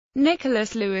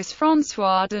Nicolas Louis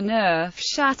François de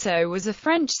Neufchâteau was a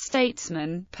French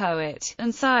statesman, poet,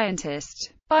 and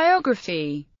scientist.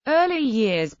 Biography. Early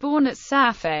years. Born at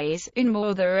Safes, in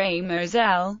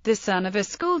Moselle, the son of a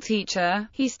schoolteacher,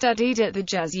 he studied at the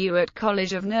Jesuit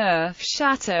College of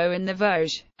Neufchâteau in the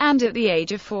Vosges, and at the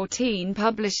age of 14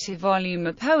 published a volume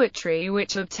of poetry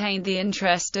which obtained the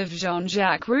interest of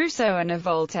Jean-Jacques Rousseau and of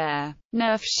Voltaire.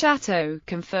 Neufchâteau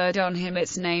conferred on him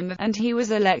its name, and he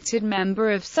was elected member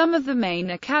of some of the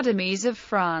main academies of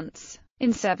France. In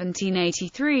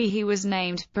 1783 he was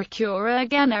named Procureur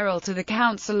Général to the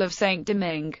Council of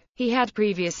Saint-Domingue. He had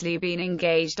previously been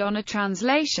engaged on a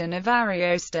translation of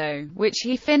Ariosto, which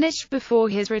he finished before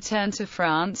his return to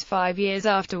France 5 years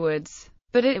afterwards,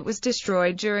 but it was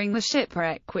destroyed during the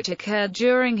shipwreck which occurred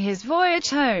during his voyage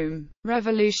home.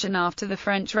 Revolution. After the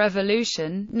French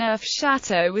Revolution,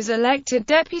 Neufchâteau was elected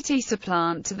deputy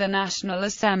suppleant to the National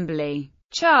Assembly,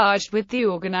 charged with the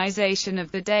organization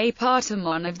of the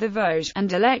Département of the Vosges,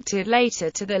 and elected later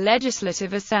to the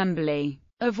Legislative Assembly,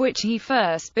 of which he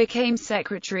first became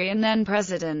secretary and then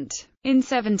president. In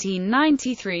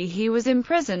 1793 he was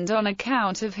imprisoned on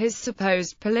account of his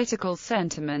supposed political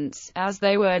sentiments, as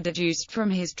they were deduced from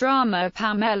his drama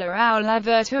Pamela ou la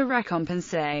Vertu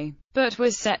Récompensée, but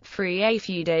was set free a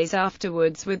few days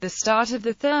afterwards with the start of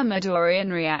the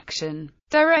Thermidorian reaction.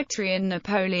 Directory in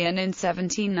Napoleon. In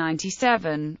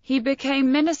 1797, he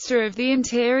became Minister of the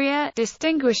Interior,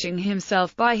 distinguishing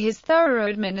himself by his thorough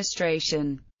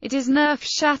administration. It is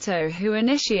Neufchâteau who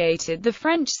initiated the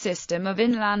French system of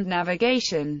inland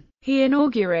navigation. He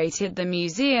inaugurated the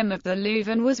Museum of the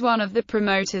Louvre and was one of the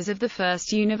promoters of the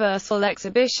first universal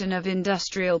exhibition of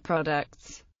industrial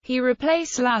products. He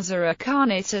replaced Lazare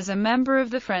Carnot as a member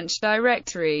of the French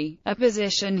Directory, a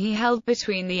position he held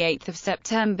between the 8th of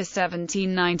September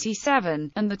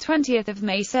 1797 and the 20th of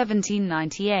May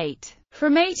 1798.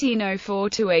 From 1804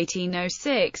 to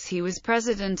 1806 he was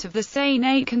president of the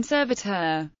Sénat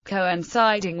Conservateur,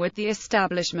 coinciding with the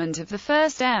establishment of the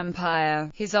First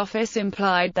Empire. His office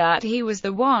implied that he was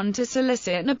the one to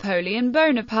solicit Napoleon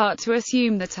Bonaparte to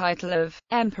assume the title of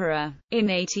Emperor. In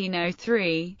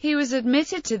 1803, he was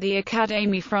admitted to the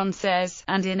Académie Française,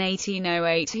 and in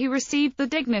 1808 he received the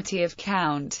dignity of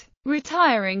Count.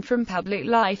 Retiring from public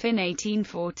life in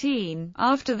 1814,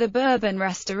 after the Bourbon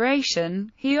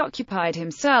Restoration, he occupied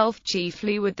himself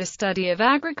chiefly with the study of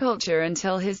agriculture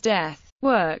until his death.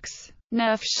 Works.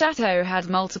 Neufchâteau had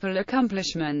multiple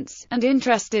accomplishments, and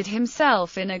interested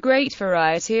himself in a great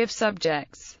variety of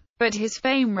subjects, but his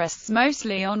fame rests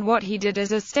mostly on what he did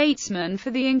as a statesman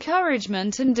for the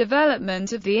encouragement and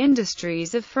development of the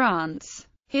industries of France.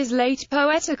 His late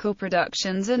poetical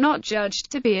productions are not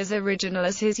judged to be as original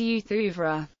as his youth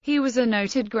oeuvre. He was a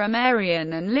noted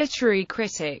grammarian and literary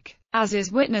critic, as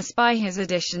is witnessed by his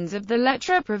editions of the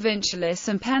Lettres Provinciales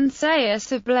and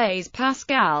Pensées of Blaise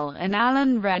Pascal and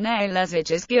Alain René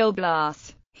Lésage's Gil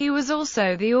Blas. He was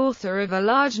also the author of a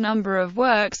large number of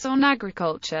works on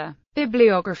agriculture.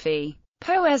 Bibliography.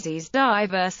 Poésies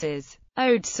diverses.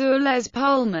 Ode sur les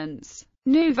Parlements.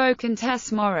 Nouveau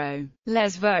Comtesse Moreau.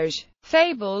 Les Vosges.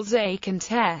 Fables et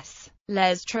Contes.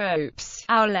 Les Tropes.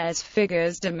 Ou les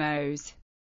Figures de Mots.